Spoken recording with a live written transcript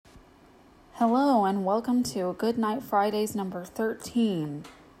Hello and welcome to Goodnight Fridays number 13.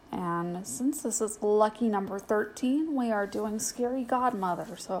 And since this is lucky number 13, we are doing Scary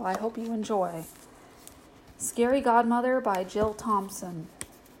Godmother, so I hope you enjoy. Scary Godmother by Jill Thompson.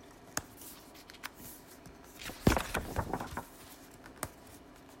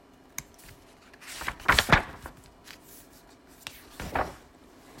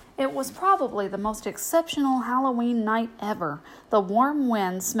 It was probably the most exceptional Halloween night ever. The warm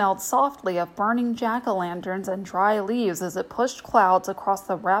wind smelled softly of burning jack-o'-lanterns and dry leaves as it pushed clouds across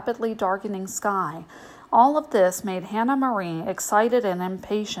the rapidly darkening sky. All of this made Hannah Marie excited and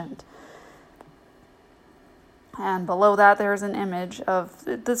impatient. And below that there's an image of,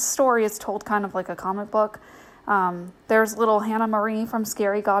 this story is told kind of like a comic book. There's little Hannah Marie from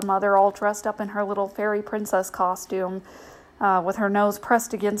Scary Godmother all dressed up in her little fairy princess costume, with her nose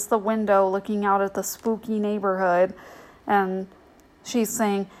pressed against the window looking out at the spooky neighborhood. And she's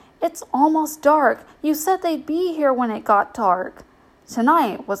saying, "It's almost dark. You said they'd be here when it got dark."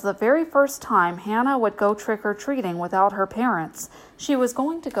 Tonight was the very first time Hannah would go trick-or-treating without her parents. She was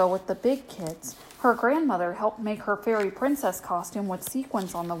going to go with the big kids. Her grandmother helped make her fairy princess costume with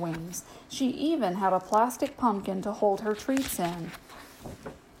sequins on the wings. She even had a plastic pumpkin to hold her treats in.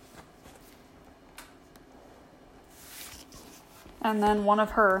 And then one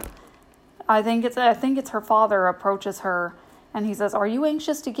of her, I think it's her father, approaches her and he says, "Are you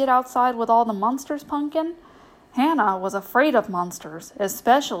anxious to get outside with all the monsters, Pumpkin?" Hannah was afraid of monsters,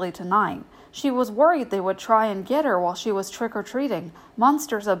 especially tonight. She was worried they would try and get her while she was trick-or-treating.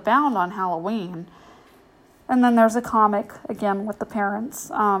 Monsters abound on Halloween. And then there's a comic, again, with the parents.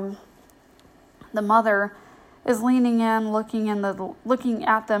 The mother is leaning in, looking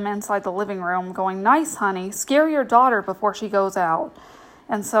at them inside the living room, going, "Nice, honey, scare your daughter before she goes out."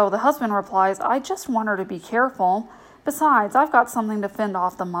 And so the husband replies, "I just want her to be careful. Besides, I've got something to fend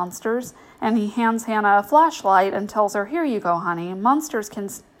off the monsters." And he hands Hannah a flashlight and tells her, "Here you go, honey. Monsters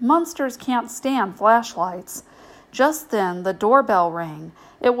can't stand flashlights." Just then, the doorbell rang.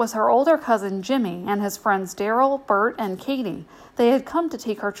 It was her older cousin Jimmy and his friends Daryl, Bert, and Katie. They had come to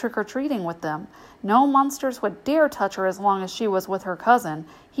take her trick-or-treating with them. No monsters would dare touch her as long as she was with her cousin.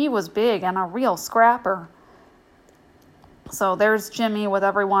 He was big and a real scrapper. So there's Jimmy with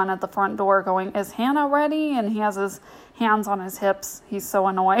everyone at the front door going, "Is Hannah ready?" And he has his hands on his hips. He's so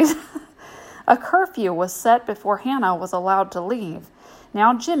annoyed. A curfew was set before Hannah was allowed to leave.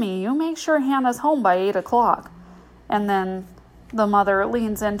 "Now, Jimmy, you make sure Hannah's home by 8 o'clock. And then the mother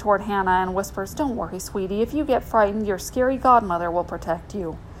leans in toward Hannah and whispers, "Don't worry, sweetie. If you get frightened, your scary godmother will protect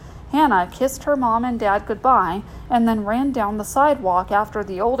you." Hannah kissed her mom and dad goodbye and then ran down the sidewalk after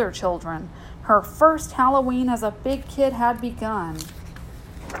the older children. Her first Halloween as a big kid had begun.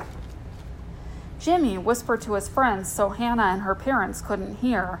 Jimmy whispered to his friends so Hannah and her parents couldn't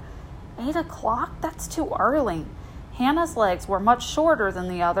hear. 8 o'clock? That's too early. Hannah's legs were much shorter than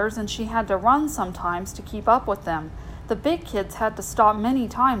the others and she had to run sometimes to keep up with them. The big kids had to stop many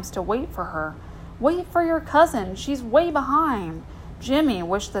times to wait for her. "Wait for your cousin. She's way behind." Jimmy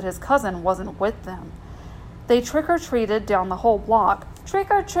wished that his cousin wasn't with them. They trick-or-treated down the whole block.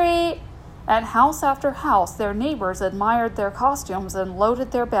 "Trick-or-treat!" At house after house, their neighbors admired their costumes and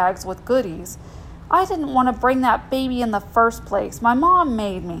loaded their bags with goodies. "I didn't want to bring that baby in the first place. My mom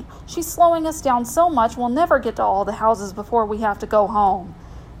made me. She's slowing us down so much we'll never get to all the houses before we have to go home."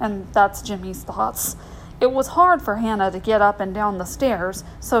 And that's Jimmy's thoughts. It was hard for Hannah to get up and down the stairs,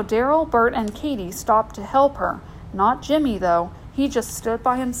 so Daryl, Bert, and Katie stopped to help her. Not Jimmy, though. He just stood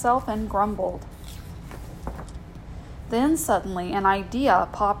by himself and grumbled. Then suddenly an idea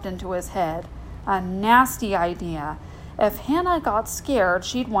popped into his head. A nasty idea. If Hannah got scared,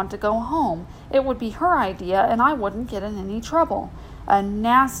 she'd want to go home. It would be her idea and I wouldn't get in any trouble. A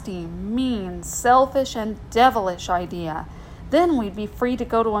nasty, mean, selfish, and devilish idea. Then we'd be free to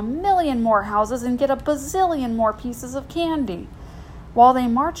go to a million more houses and get a bazillion more pieces of candy. While they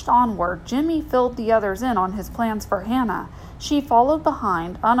marched onward, Jimmy filled the others in on his plans for Hannah. She followed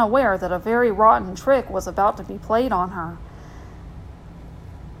behind, unaware that a very rotten trick was about to be played on her.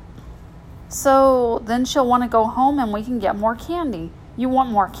 "So then she'll want to go home and we can get more candy. You want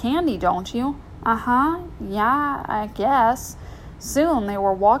more candy, don't you?" "Uh-huh, yeah, I guess." Soon they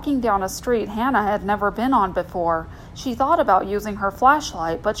were walking down a street Hannah had never been on before. She thought about using her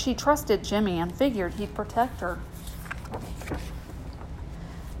flashlight, but she trusted Jimmy and figured he'd protect her.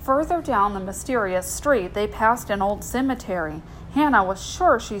 Further down the mysterious street, they passed an old cemetery. Hannah was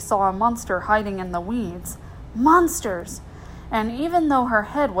sure she saw a monster hiding in the weeds. Monsters! And even though her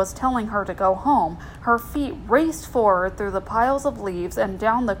head was telling her to go home, her feet raced forward through the piles of leaves and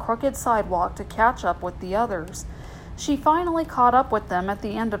down the crooked sidewalk to catch up with the others. She finally caught up with them at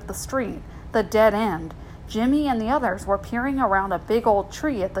the end of the street. the dead end. Jimmy and the others were peering around a big old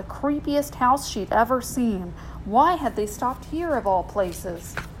tree at the creepiest house she'd ever seen. Why had they stopped here of all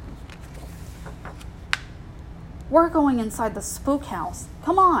places? We're going inside the spook house.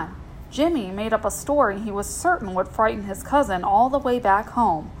 Come on. Jimmy made up a story he was certain would frighten his cousin all the way back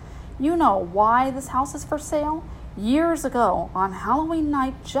home. You know why this house is for sale? Years ago, on Halloween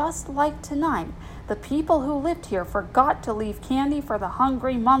night just like tonight, the people who lived here forgot to leave candy for the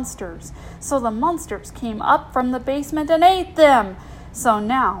hungry monsters. So the monsters came up from the basement and ate them. So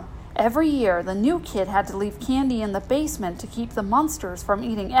now, every year, the new kid had to leave candy in the basement to keep the monsters from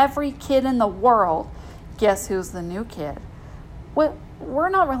eating every kid in the world. Guess who's the new kid? We're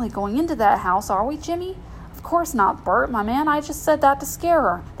not really going into that house, are we, Jimmy? Of course not, Bert, my man. I just said that to scare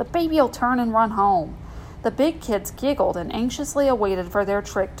her. The baby'll turn and run home. The big kids giggled and anxiously awaited for their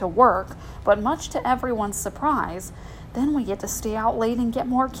trick to work, but much to everyone's surprise, then we get to stay out late and get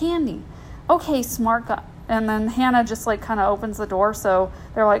more candy. Okay, smart guy. And then Hannah just kind of opens the door, so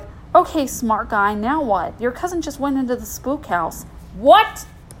they're like, okay, smart guy, now what? Your cousin just went into the spook house. What?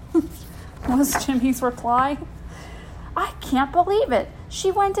 Was Jimmy's reply. I can't believe it.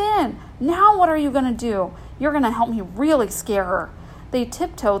 She went in. Now what are you going to do? You're going to help me really scare her. They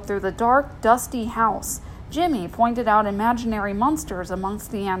tiptoed through the dark, dusty house. Jimmy pointed out imaginary monsters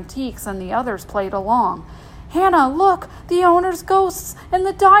amongst the antiques, and the others played along. Hannah, look, the owner's ghosts in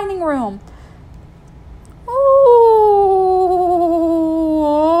the dining room. Ooh,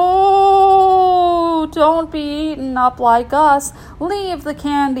 don't be eaten up like us. Leave the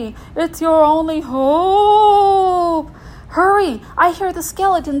candy. It's your only hope. Hurry, I hear the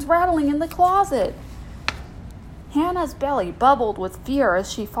skeletons rattling in the closet. Hannah's belly bubbled with fear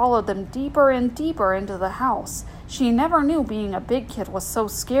as she followed them deeper and deeper into the house. She never knew being a big kid was so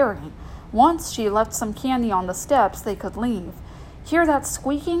scary. Once she left some candy on the steps they could leave. Hear that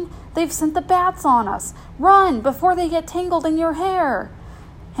squeaking? They've sent the bats on us. Run before they get tangled in your hair.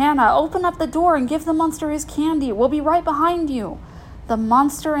 Hannah, open up the door and give the monster his candy. We'll be right behind you. The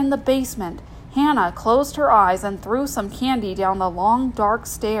monster in the basement. Hannah closed her eyes and threw some candy down the long, dark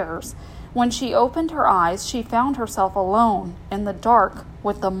stairs. When she opened her eyes, she found herself alone, in the dark,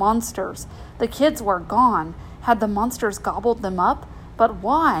 with the monsters. The kids were gone. Had the monsters gobbled them up? But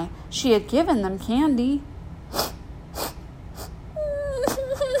why? She had given them candy.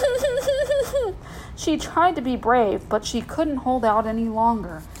 She tried to be brave, but she couldn't hold out any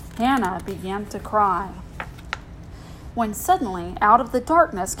longer. Hannah began to cry. When suddenly, out of the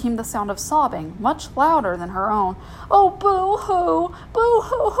darkness came the sound of sobbing, much louder than her own. Oh, boo-hoo!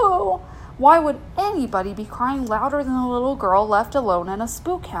 Boo-hoo-hoo! Why would anybody be crying louder than a little girl left alone in a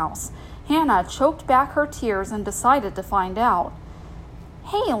spook house? Hannah choked back her tears and decided to find out.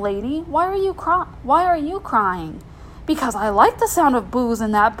 Hey, lady, why are you crying? Because I like the sound of boos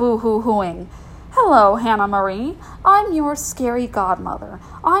and that boo-hoo-hooing. Hello, Hannah Marie. I'm your scary godmother.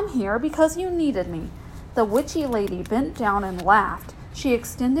 I'm here because you needed me. The witchy lady bent down and laughed. She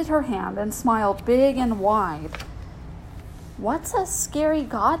extended her hand and smiled big and wide. What's a scary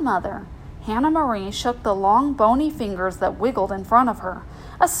godmother? Hannah Marie shook the long, bony fingers that wiggled in front of her.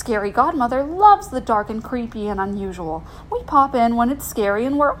 A scary godmother loves the dark and creepy and unusual. We pop in when it's scary,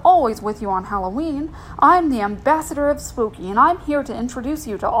 and we're always with you on Halloween. I'm the ambassador of spooky, and I'm here to introduce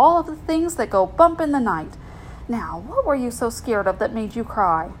you to all of the things that go bump in the night. Now, what were you so scared of that made you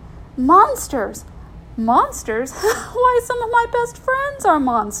cry? Monsters! Monsters? Why, some of my best friends are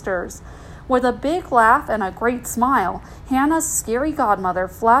monsters. With a big laugh and a great smile, Hannah's scary godmother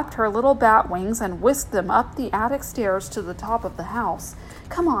flapped her little bat wings and whisked them up the attic stairs to the top of the house.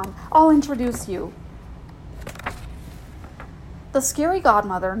 Come on, I'll introduce you. The scary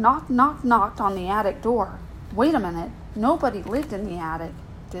godmother knocked on the attic door. Wait a minute, nobody lived in the attic,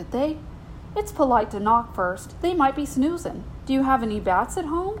 did they? It's polite to knock first. They might be snoozing. Do you have any bats at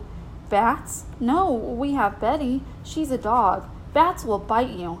home? Bats? No, we have Betty. She's a dog. Bats will bite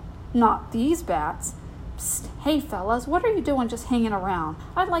you. Not these bats. Psst, hey fellas, what are you doing just hanging around?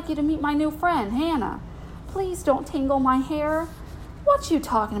 I'd like you to meet my new friend, Hannah. Please don't tangle my hair. What you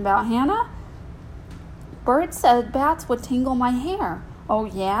talking about, Hannah? Bert said bats would tingle my hair. Oh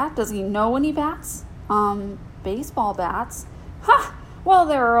yeah? Does he know any bats? Baseball bats. Ha! Well,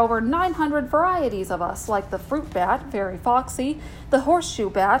 there are over 900 varieties of us, like the fruit bat, very foxy, the horseshoe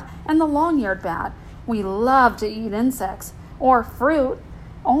bat, and the long-eared bat. We love to eat insects, or fruit.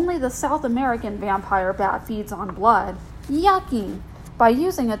 Only the South American vampire bat feeds on blood. Yucky! By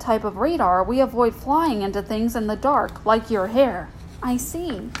using a type of radar, we avoid flying into things in the dark, like your hair. I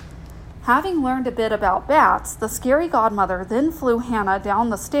see. Having learned a bit about bats, the scary godmother then flew Hannah down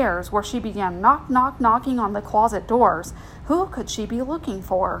the stairs, where she began knocking on the closet doors. Who could she be looking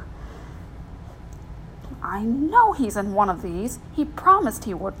for? I know he's in one of these. He promised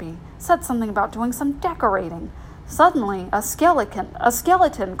he would be. Said something about doing some decorating. Suddenly, a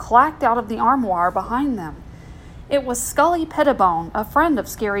skeleton clacked out of the armoire behind them. It was Scully Pettibone, a friend of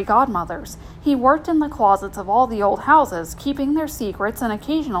Scary Godmother's. He worked in the closets of all the old houses, keeping their secrets and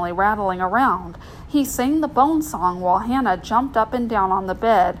occasionally rattling around. He sang the bone song while Hannah jumped up and down on the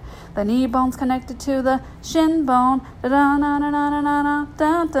bed. The knee bone's connected to the shin bone.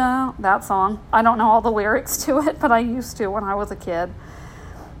 Da-da-na-na-na-na-na-da-da. That song. I don't know all the lyrics to it, but I used to when I was a kid.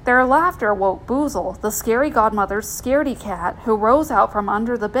 Their laughter woke Boozle, the Scary Godmother's scaredy cat, who rose out from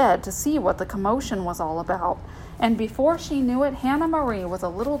under the bed to see what the commotion was all about. And before she knew it, Hannah Marie was a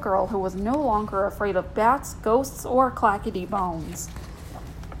little girl who was no longer afraid of bats, ghosts, or clackety bones.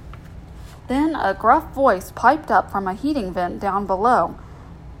 Then a gruff voice piped up from a heating vent down below.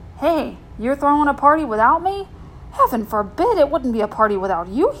 "Hey, you're throwing a party without me? Heaven forbid it wouldn't be a party without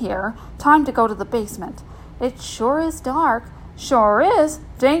you here. Time to go to the basement. It sure is dark." "Sure is.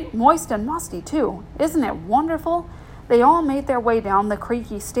 Dank, moist, and musty, too. Isn't it wonderful?" They all made their way down the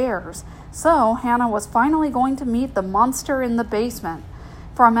creaky stairs. So Hannah was finally going to meet the monster in the basement.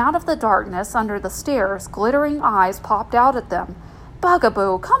 From out of the darkness under the stairs, glittering eyes popped out at them.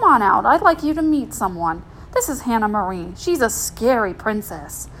 "Bugaboo, come on out. I'd like you to meet someone. This is Hannah Marie. She's a scary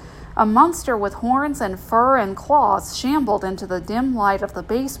princess." A monster with horns and fur and claws shambled into the dim light of the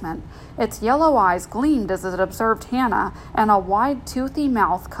basement. Its yellow eyes gleamed as it observed Hannah, and a wide, toothy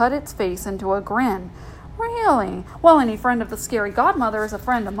mouth cut its face into a grin. "Really? Well, any friend of the Scary Godmother is a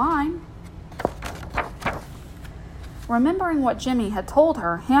friend of mine." Remembering what Jimmy had told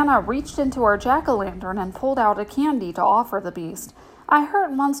her, Hannah reached into her jack-o'-lantern and pulled out a candy to offer the beast. "I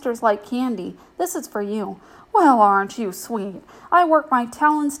heard monsters like candy. This is for you." "Well, aren't you sweet? I work my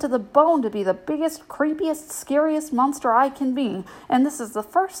talons to the bone to be the biggest, creepiest, scariest monster I can be, and this is the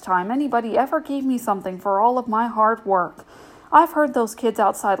first time anybody ever gave me something for all of my hard work. I've heard those kids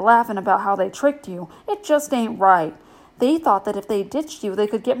outside laughing about how they tricked you. It just ain't right. They thought that if they ditched you, they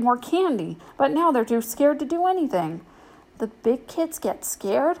could get more candy, but now they're too scared to do anything." "The big kids get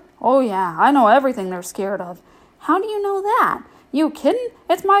scared?" "Oh, yeah, I know everything they're scared of." "How do you know that?" "You kidding?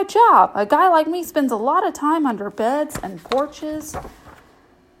 It's my job. A guy like me spends a lot of time under beds and porches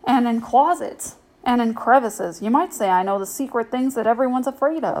and in closets and in crevices. You might say I know the secret things that everyone's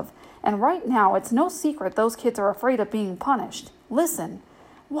afraid of. And right now, it's no secret those kids are afraid of being punished. Listen."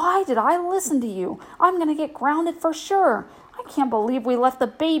 "Why did I listen to you? I'm going to get grounded for sure. I can't believe we left the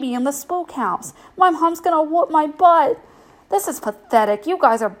baby in the spook house. My mom's going to whoop my butt. This is pathetic. You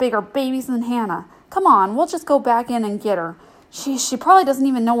guys are bigger babies than Hannah. Come on, we'll just go back in and get her. She probably doesn't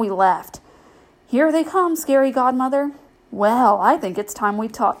even know we left." "Here they come, Scary Godmother." "Well, I think it's time we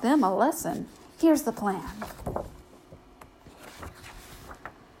taught them a lesson. Here's the plan."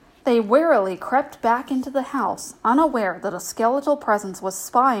 They warily crept back into the house, unaware that a skeletal presence was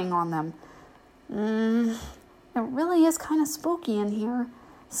spying on them. It really is kind of spooky in here."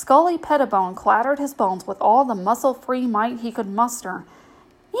 Scully Pettibone clattered his bones with all the muscle-free might he could muster.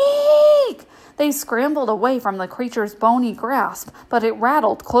 "Eek!" They scrambled away from the creature's bony grasp, but it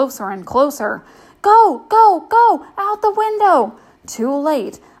rattled closer and closer. "Go, go, go! Out the window!" Too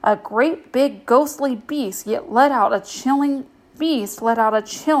late. A great big ghostly beast let out a chilling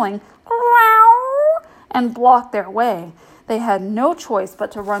growl and blocked their way. They had no choice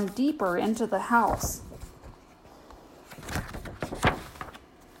but to run deeper into the house.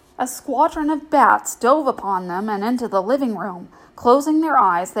 A squadron of bats dove upon them and into the living room. Closing their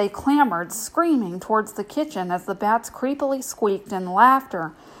eyes, they clambered, screaming, towards the kitchen as the bats creepily squeaked in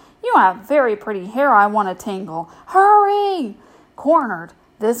laughter. "You have very pretty hair I want to tangle. Hurry!" Cornered.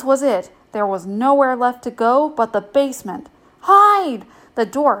 This was it. There was nowhere left to go but the basement. "Hide!" The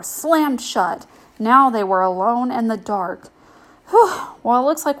door slammed shut. Now they were alone in the dark. "Whew, well, it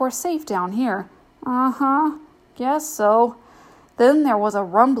looks like we're safe down here." "Uh-huh, guess so." Then there was a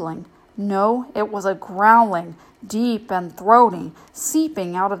rumbling. No, it was a growling, deep and throaty,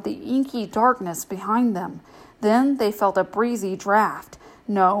 seeping out of the inky darkness behind them. Then they felt a breezy draft.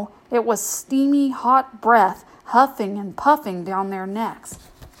 No, it was steamy, hot breath huffing and puffing down their necks.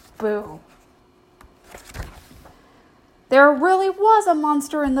 Boo. There really was a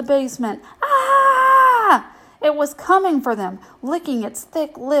monster in the basement. Ah! It was coming for them, licking its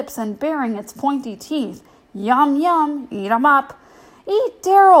thick lips and baring its pointy teeth. Yum, yum, eat 'em up. "Eat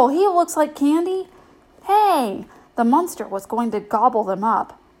Daryl, he looks like candy." "Hey!" The monster was going to gobble them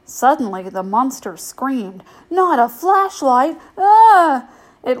up. Suddenly, the monster screamed, "Not a flashlight! Ah!"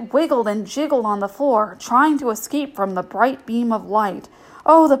 It wiggled and jiggled on the floor, trying to escape from the bright beam of light.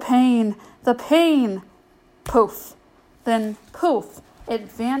 Oh, the pain! The pain! Poof! Then, poof! It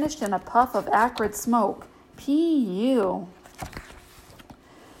vanished in a puff of acrid smoke. P.U.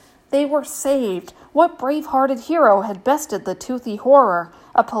 They were saved. What brave-hearted hero had bested the toothy horror?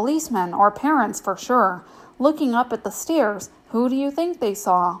 A policeman or parents for sure. Looking up at the stairs, who do you think they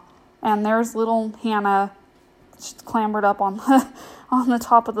saw? And there's little Hannah clambered up on the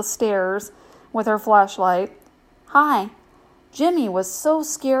top of the stairs with her flashlight. Hi. Jimmy was so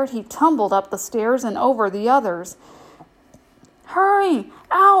scared he tumbled up the stairs and over the others. Hurry!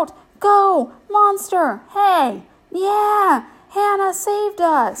 Out! Go! Monster! Hey! Yeah! Hannah saved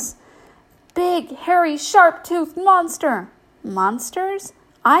us! Big, hairy, sharp-toothed monster! Monsters?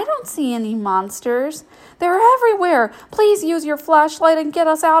 I don't see any monsters. They're everywhere. Please use your flashlight and get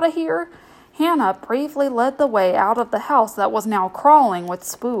us out of here. Hannah bravely led the way out of the house that was now crawling with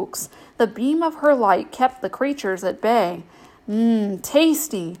spooks. The beam of her light kept the creatures at bay.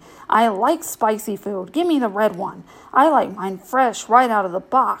 Tasty. I like spicy food. Give me the red one. I like mine fresh right out of the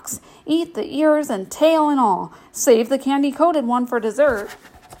box. Eat the ears and tail and all. Save the candy-coated one for dessert.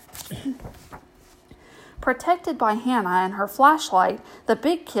 Protected by Hannah and her flashlight, the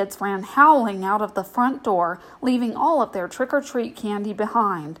big kids ran howling out of the front door, leaving all of their trick-or-treat candy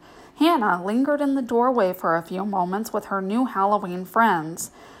behind. Hannah lingered in the doorway for a few moments with her new Halloween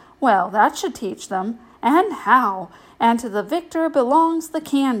friends. Well, that should teach them. And how? And to the victor belongs the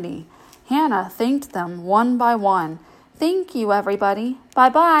candy. Hannah thanked them one by one. Thank you, everybody.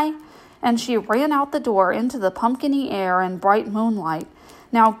 Bye-bye. And she ran out the door into the pumpkiny air and bright moonlight.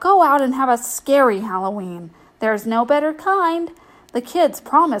 Now go out and have a scary Halloween. There's no better kind. The kids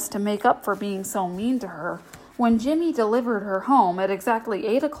promised to make up for being so mean to her. When Jimmy delivered her home at exactly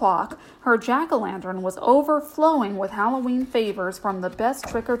 8 o'clock, her jack-o'-lantern was overflowing with Halloween favors from the best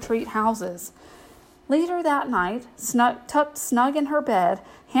trick-or-treat houses. Later that night, tucked snug in her bed,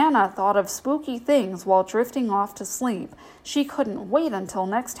 Hannah thought of spooky things while drifting off to sleep. She couldn't wait until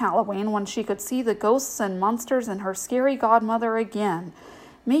next Halloween when she could see the ghosts and monsters and her scary godmother again.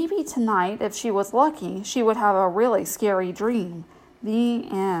 Maybe tonight, if she was lucky, she would have a really scary dream. The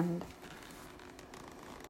end.